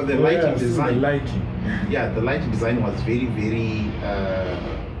 So the lighting design, the lighting design was very, very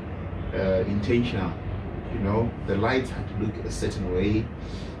intentional. The lights had to look a certain way.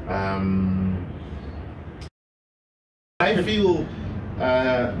 I feel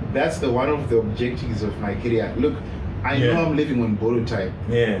that's one of the objectives of my career. Look, I know I'm living on borrowed time.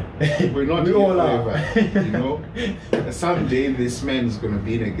 Yeah. We're not here forever. Someday this man is going to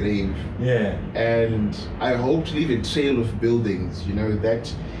be in a grave. Yeah. And I hope to leave a trail of buildings,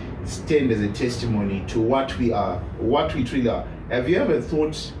 that stand as a testimony to what we are, what we truly are. Have you ever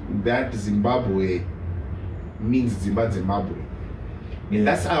thought that Zimbabwe means Zimbabwe? Yeah.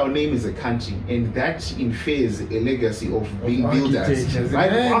 That's our name as a country, and that infers a legacy of being builders.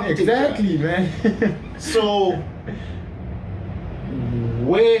 Right? Man, exactly, man. So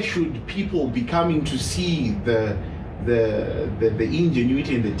where should people be coming to see the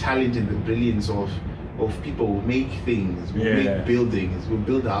ingenuity and the talent and the brilliance of people who make things, who make buildings, who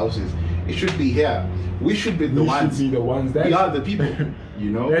build houses? It should be here. We should be the ones. We should be the ones. We are the people, you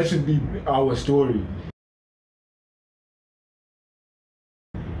know. That should be our story.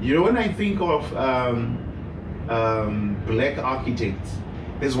 You know, when I think of black architects,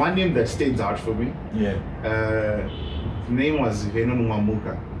 there's one name that stands out for me. Yeah. His name was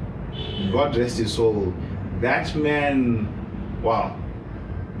Kunaka. God rest his soul. That man, wow,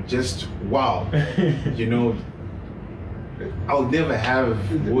 just wow. You know, I'll never have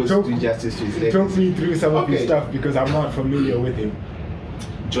words to do justice to his name. Talk me through some of his stuff because I'm not familiar with him.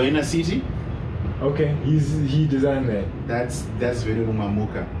 Joiner City. Okay, he designed that. That's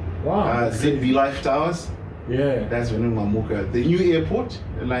Kunaka. Wow. ZB Life Towers. Yeah. That's Kunaka. The new airport,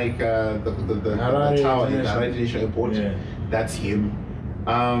 like the Harare tower, the Harare International Airport. Yeah. That's him.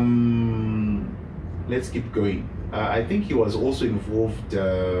 Let's keep going. I think he was also involved.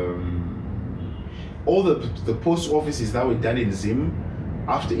 All the post offices that were done in Zim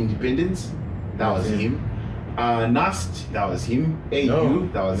after independence, that was him. NAST, that was him. AU,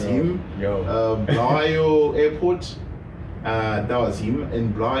 that was him. Blayo Airport, that was him.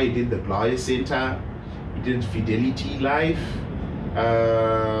 And Blayo did the Blayo Center. He did Fidelity Life.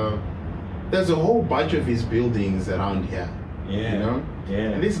 There's a whole bunch of his buildings around here. Yeah. You know?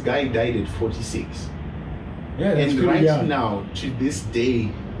 Yeah. And this guy died at 46. Yeah, that's and right now, to this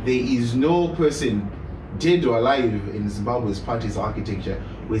day, there is no person, dead or alive, in Zimbabwe's party's architecture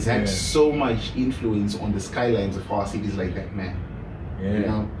who has had so much influence on the skylines of our cities like that man. Yeah. You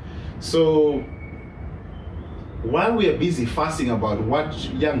know? So while we are busy fussing about what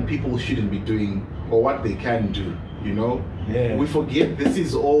young people shouldn't be doing or what they can do, you know, we forget this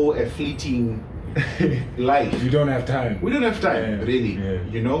is all a fleeting life. You don't have time. We don't have time, really.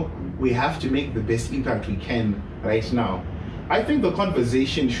 You know, we have to make the best impact we can right now. I think the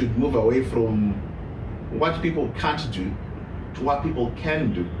conversation should move away from what people can't do to what people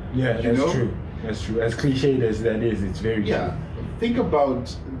can do. Yeah, that's true. That's true. As cliched as that is, it's very true. Think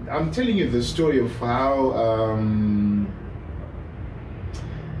about, I'm telling you the story of how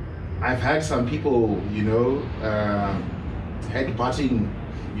I've had some people, you know, headbutting,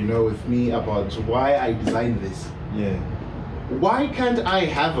 you know, with me about why I designed this. Yeah. Why can't I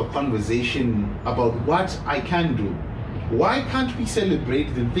have a conversation about what I can do? Why can't we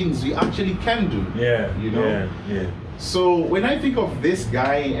celebrate the things we actually can do? Yeah. You know? Yeah. So when I think of this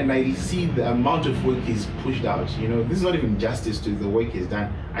guy and I see the amount of work he's pushed out, you know, this is not even justice to the work he's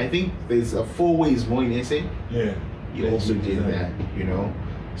done. I think there's a 4 ways more in essay. Yeah. He also did that, you know.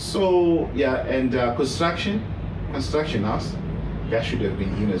 So yeah, and construction house, that should have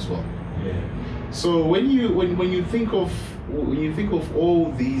been him as well. Yeah. So when you think of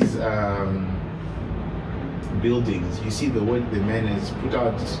all these buildings, you see the work the man has put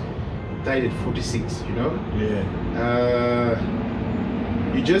out. Died at 46, you know. Yeah.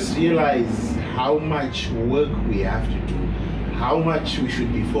 You just realize how much work we have to do, how much we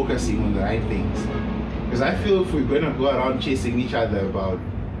should be focusing on the right things. Because I feel if we're gonna go around chasing each other about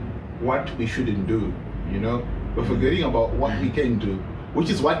what we shouldn't do, you know, we're forgetting about what we can do,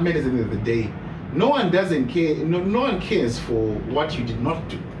 which is what matters at the end of the day. No one doesn't care. No one cares for what you did not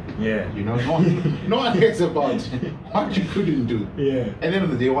do. Yeah. You know, no one cares about what you couldn't do. Yeah. At the end of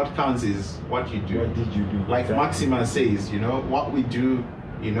the day, what counts is what you do. What did you do? Like Maxima says, you know, what we do,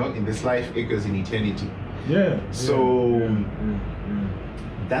 you know, in this life echoes in eternity. Yeah. So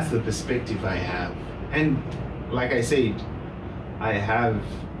that's the perspective I have. And like I said, I have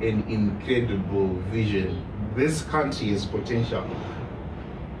an incredible vision. This country has potential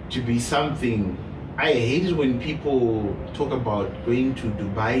to be something. I hate it when people talk about going to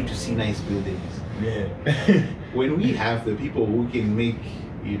Dubai to see nice buildings. Yeah. When we have the people who can make,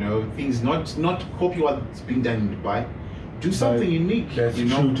 you know, things not copy what's being done in Dubai, do something unique. That's you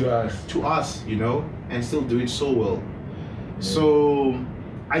know, true to us. To us, you know, and still do it so well. Yeah. So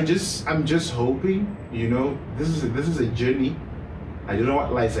I'm just hoping, you know, this is a journey. I don't know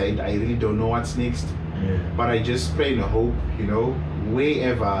what lies ahead. I really don't know what's next. Yeah. But I just pray and hope, you know,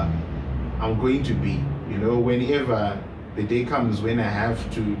 wherever I'm going to be, you know, whenever the day comes when I have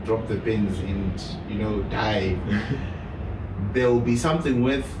to drop the pins and, you know, die, there'll be something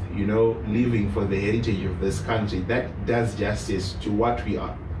worth, you know, living for the heritage of this country that does justice to what we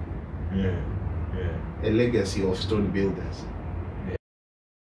are. Yeah. A legacy of stone builders. Yeah.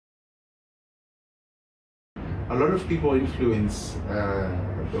 A lot of people influence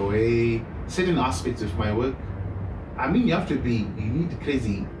the way certain aspects of my work. I mean, you need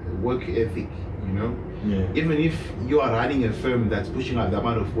crazy work ethic, you know. Yeah. Even if you are running a firm that's pushing out the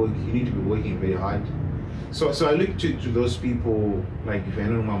amount of work, you need to be working very hard. So I look to those people like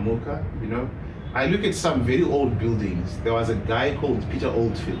Kunaka, you know. I look at some very old buildings. There was a guy called Peter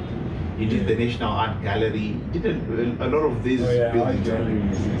Oldfield. He did the National Art Gallery. He did a lot of these buildings.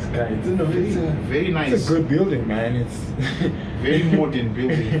 Art galleries. Very nice. It's a good building, man. It's very modern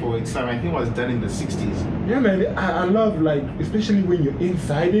building for its time. I think it was done in the 60s. Yeah, man. I love, like, especially when you're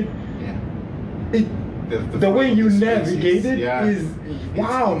inside it. Yeah. The way you navigate it is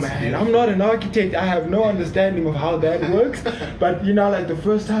wow, man. I'm not an architect. I have no understanding of how that works. But you know, like the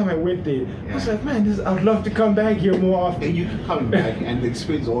first time I went there, I was like, man, I would love to come back here more often. And you keep coming back, and the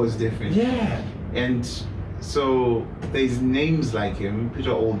experience is always different. Yeah. And so there's names like him,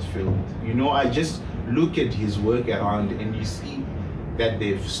 Peter Oldfield. You know, I just look at his work around, and you see that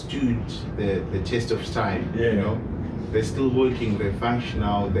they've stood the test of time. Yeah. You know, they're still working. They're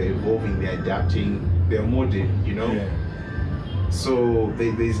functional. They're evolving. They're adapting. They're modern, you know. Yeah. So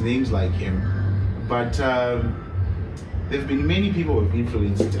there's names like him, but there've been many people who have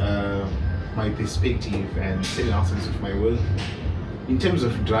influenced my perspective and certain aspects of my work. In terms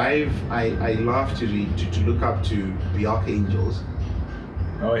of drive, I love to read, to look up to the Archangels.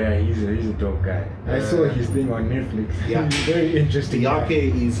 Oh yeah, he's a dope guy. I saw his thing on Netflix. Yeah, he's very interesting. The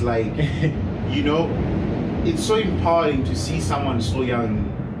Arche is like, you know, it's so empowering to see someone so young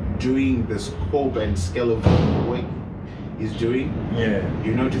doing the scope and scale of work he's doing. Yeah.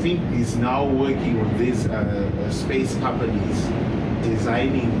 You know, to think he's now working with these space companies,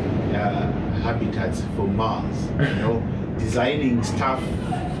 designing habitats for Mars, you know, designing stuff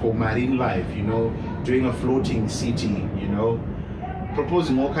for marine life, you know, doing a floating city, you know,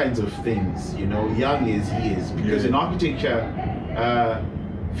 proposing all kinds of things, you know, young as he is. Because in architecture,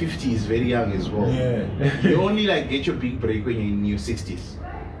 50 is very young as well. Yeah. You only like get your big break when you're in your 60s.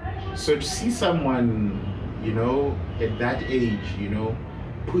 So to see someone, you know, at that age, you know,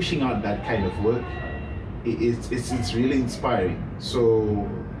 pushing out that kind of work, it's really inspiring. So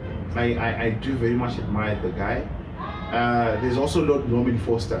I do very much admire the guy. There's also Lord Norman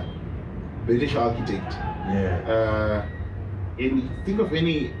Foster, British architect. Yeah. Think of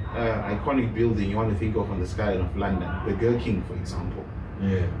any iconic building you want to think of on the skyline of London. The Gherkin, for example.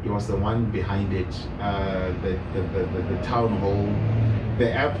 Yeah. He was the one behind it. The town hall,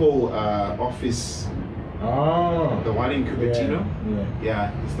 the Apple office. Oh. The one in Cupertino.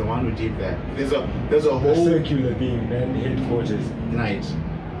 Yeah, it's the one who did that. There's a whole circular thing, that headquarters. Right.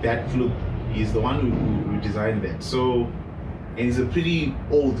 That look. He's the one who designed that. So, and he's a pretty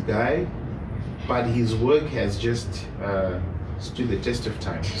old guy, but his work has just stood the test of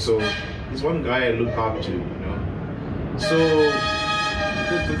time. So he's one guy I look up to, you know. So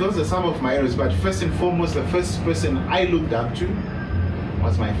those are some of my heroes, but first and foremost, the first person I looked up to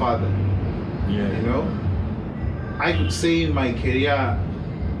was my father. Yeah. You know, I could say in my career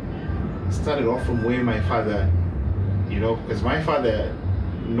started off from where my father, you know, because my father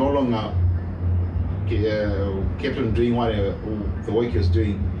no longer kept on doing whatever the work he was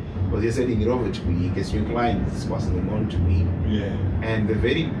doing. Was just sending it over to me, he gets new clients, passing them on to me. Yeah. And the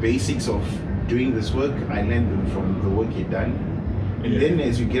very basics of doing this work, I learned them from the work he'd done. And then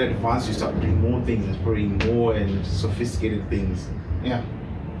as you get advanced, you start doing more things, exploring more and sophisticated things. Yeah.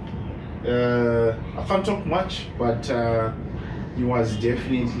 I can't talk much, but he was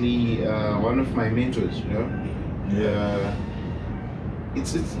definitely one of my mentors, you know. Yeah.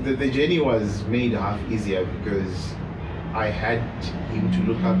 The journey was made half easier because I had him to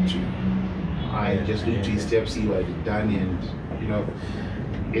look up to. I just looked to his steps, see what he'd done, and you know,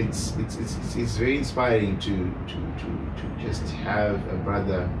 it's very inspiring to just have a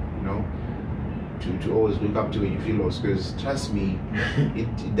brother, you know, to always look up to when you feel lost. Because trust me,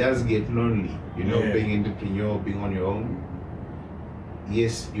 it does get lonely, you know, being an entrepreneur, being on your own.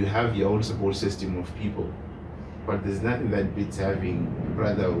 Yes, you have your own support system of people, but there's nothing that beats having a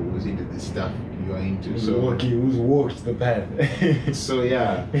brother who's into this stuff you are into. Who's walked the path. So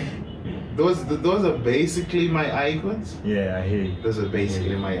yeah, those are basically my icons. Yeah, I hear you. Those are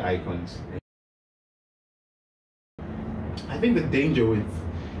basically my icons. I think the danger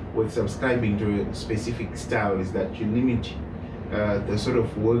with subscribing to a specific style is that you limit the sort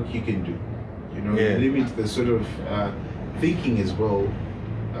of work you can do. You know, you limit the sort of thinking as well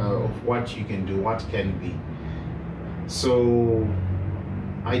of what you can do, what can be. So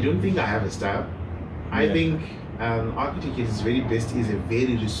I don't think I have a style. I think architecture is very best is a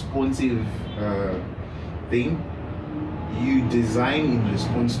very responsive thing. You design in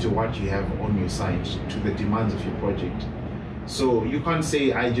response to what you have on your site, to the demands of your project. So you can't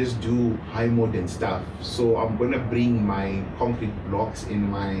say I just do high modern stuff, so I'm gonna bring my concrete blocks in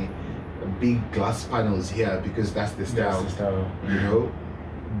my big glass panels here because that's the style. That's the style. You know.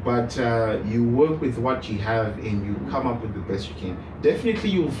 But you work with what you have and you come up with the best you can. Definitely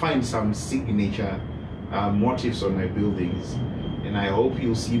you'll find some signature motifs on my buildings, and I hope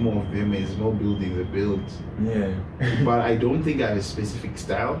you'll see more of them as more buildings are built. Yeah. But I don't think I have a specific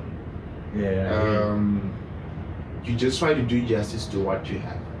style. Yeah. You just try to do justice to what you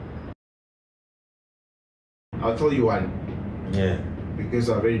have. I'll tell you one. Yeah. Because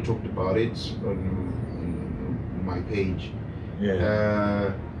I already talked about it on my page.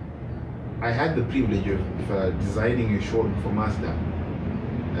 Yeah. I had the privilege of designing a showroom for Mazda.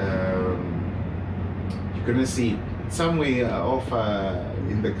 You're gonna see it somewhere off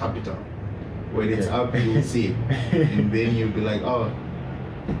in the capital. When it's up, you'll see it, and then you'll be like, "Oh,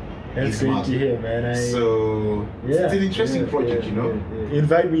 that's great to hear, man." So it's an interesting project, you know.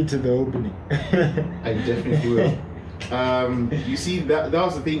 Invite me to the opening. I definitely will. You see, that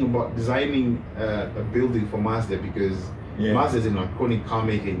was the thing about designing a building for Mazda, because Mazda is an iconic car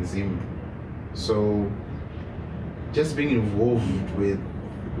maker in Zim. So just being involved with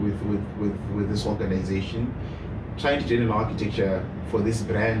this organization, trying to generate architecture for this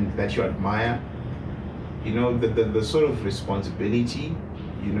brand that you admire, you know, the sort of responsibility,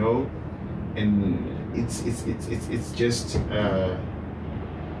 you know, and it's just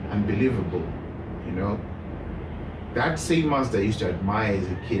unbelievable, you know. That same Mazda I used to admire as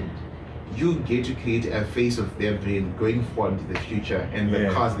a kid, you get to create a face of their brain going forward into the future, and the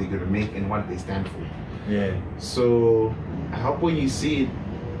cars they're gonna make and what they stand for. Yeah. So I hope when you see it,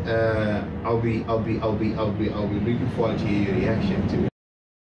 I'll be looking forward to hear your reaction to it.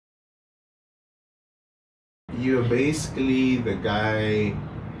 You're basically the guy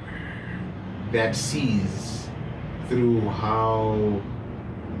that sees through how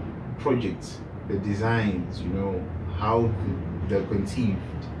projects, the designs, you know, how they're conceived,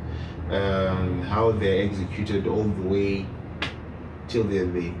 how they're executed all the way till they're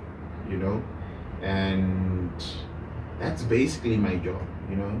there, you know, and that's basically my job,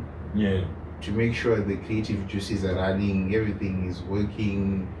 you know. Yeah. To make sure the creative juices are running, everything is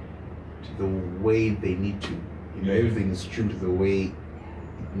working to the way they need to, you know, everything is tuned to the way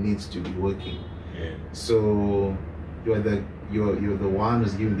it needs to be working. Yeah. So you're the one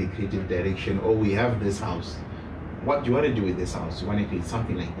who's giving the creative direction. Oh, we have this house. What do you want to do with this house? You want to create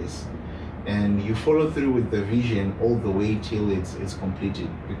something like this, and you follow through with the vision all the way till it's completed,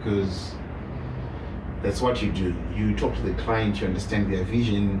 because that's what you do. You talk to the client, you understand their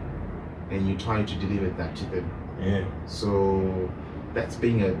vision, and you try to deliver that to them. Yeah. So that's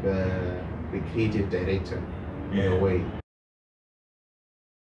being the creative director in a way.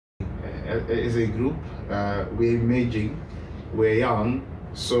 As a group, we're emerging, we're young,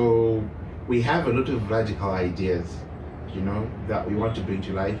 so we have a lot of radical ideas, you know, that we want to bring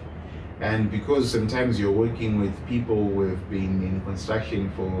to life. And because sometimes you're working with people who have been in construction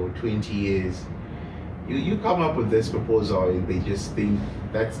for 20 years, you come up with this proposal and they just think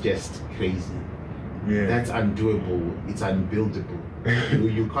that's just crazy. Yeah. That's undoable, it's unbuildable.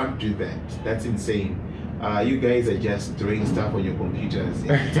 you can't do that, that's insane. You guys are just throwing stuff on your computers,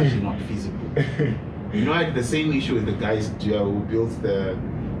 and it's actually not feasible. You know, I had the same issue with the guys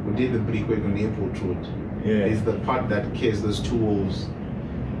who did the brickwork on the airport road. Yeah. There's the part that carries those two walls.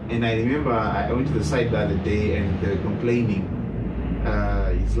 And I remember I went to the site the other day and they're complaining.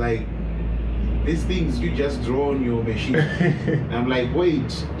 It's like, these things you just draw on your machine. And I'm like,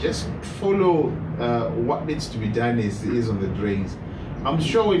 wait, just follow what needs to be done is on the drawings. I'm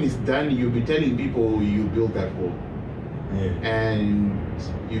sure when it's done, you'll be telling people you built that wall. Yeah. And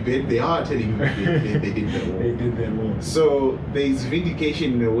you bet they are telling you they did that wall. They did that wall. So there's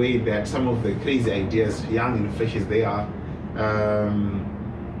vindication in a way that some of the crazy ideas, young and fresh as they are,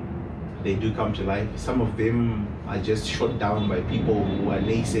 they do come to life. Some of them are just shot down by people who are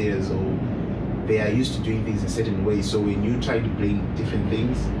naysayers, or they are used to doing things a certain way. So when you try to bring different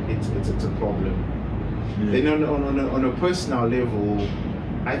things, it's a problem. Yeah. Then on a personal level,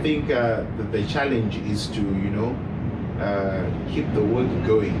 I think the challenge is to, you know, keep the work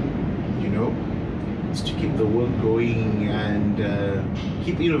going, you know, is to keep the work going and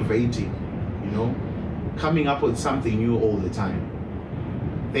keep innovating, you know, coming up with something new all the time.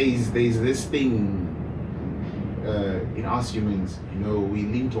 There's this thing in us humans, you know, we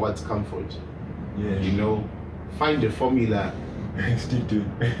lean towards comfort. Yeah. You know, find a formula. Stick to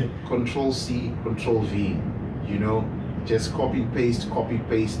Control C, Control V, you know, just copy paste,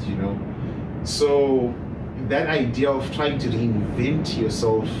 you know. So that idea of trying to reinvent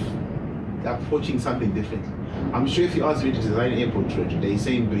yourself, approaching something different. I'm sure if you asked me to design an airport road today,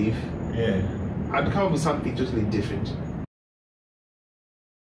 same brief, I'd come up with something totally different.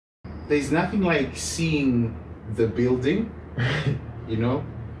 There's nothing like seeing the building, you know,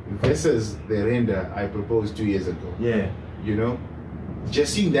 versus the render I proposed 2 years ago. Yeah. You know,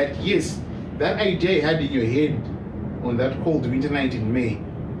 just seeing that, yes, that idea you had in your head on that cold winter night in May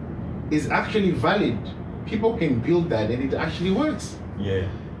is actually valid. People can build that and it actually works. Yeah.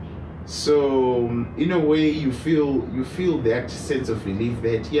 So in a way you feel that sense of relief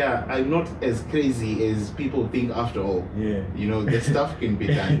that, yeah, I'm not as crazy as people think after all. Yeah. You know, the stuff can be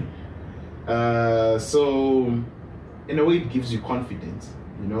done. So in a way it gives you confidence,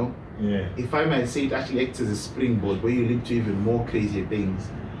 you know. Yeah. If I might say, it actually acts as a springboard where you leap to even more crazier things.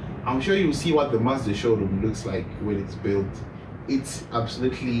 I'm sure you'll see what the Mazda showroom looks like when it's built. It's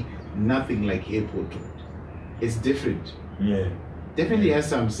absolutely nothing like airport road. It's different. Yeah. Definitely has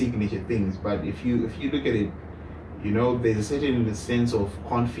some signature things, but if you look at it, you know, there's a certain sense of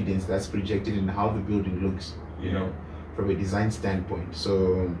confidence that's projected in how the building looks, you know, from a design standpoint.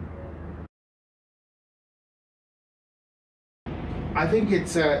 So I think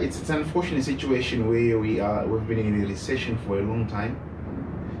it's an unfortunate situation where we've been in a recession for a long time.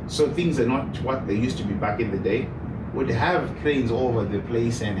 So things are not what they used to be back in the day. We'd have cranes all over the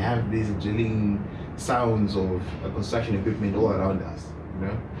place and have these drilling sounds of construction equipment all around us, you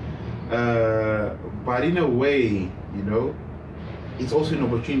know. But in a way, you know, it's also an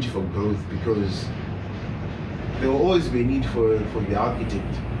opportunity for growth, because there will always be a need for the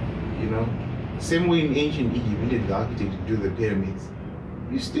architect, you know. Same way in ancient Egypt, we needed the architect to do the pyramids.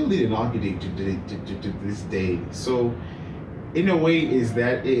 You still need an architect to do it to this day. So in a way is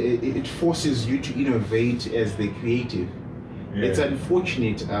that it forces you to innovate as the creative. Yeah. It's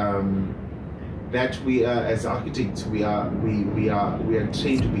unfortunate that we are, as architects, we are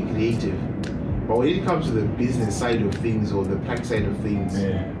trained to be creative, but when it comes to the business side of things or the practice side of things,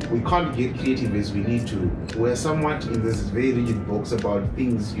 we can't get creative as we need to. We're somewhat in this very rigid box about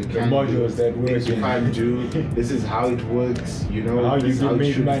things you can't do, things you can't do. This is how it works, you know. How this you is how it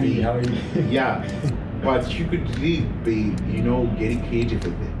make should money, be. how you Yeah, but you could really be, you know, getting creative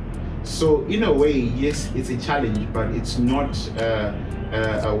with it. So in a way, yes, it's a challenge, but it's not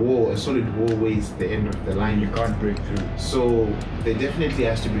a wall, a solid wall where it's the end of the line. You can't break through. So there definitely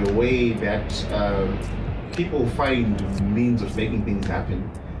has to be a way that people find means of making things happen.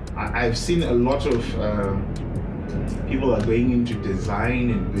 I've seen a lot of people are going into design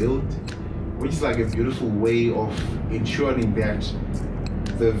and build, which is like a beautiful way of ensuring that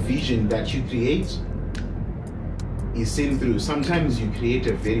the vision that you create is seen through. Sometimes you create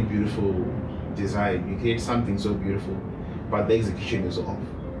a very beautiful design, you create something so beautiful, but the execution is off.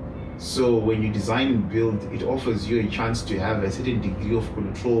 So when you design and build, it offers you a chance to have a certain degree of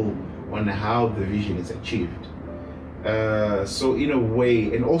control on how the vision is achieved. So in a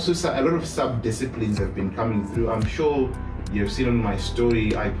way, and also a lot of sub-disciplines have been coming through. I'm sure you've seen on my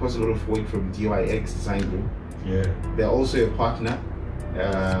story, I post a lot of work from BYD Design Group. Yeah. They're also a partner.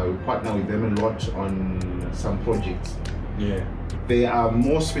 We partner with them a lot on some projects. Yeah. They are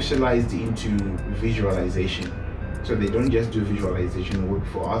more specialized into visualization. So they don't just do visualization work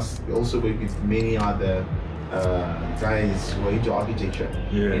for us, they also work with many other guys who are into architecture.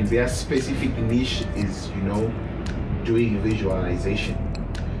 Yeah. And their specific niche is, you know, doing visualization.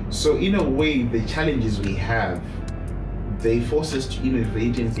 So in a way, the challenges we have, they force us to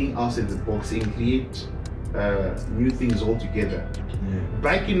innovate and think outside the box and create new things altogether. Yeah.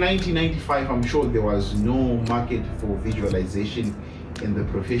 Back in 1995, I'm sure there was no market for visualization in the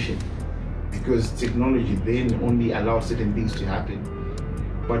profession, because technology then only allowed certain things to happen.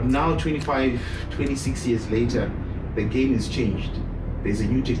 But now 26 years later, the game has changed. There's a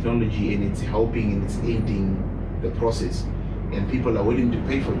new technology and it's helping and it's aiding the process, and people are willing to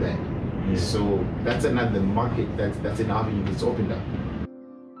pay for that. Yeah. So that's another market, that's an avenue that's opened up.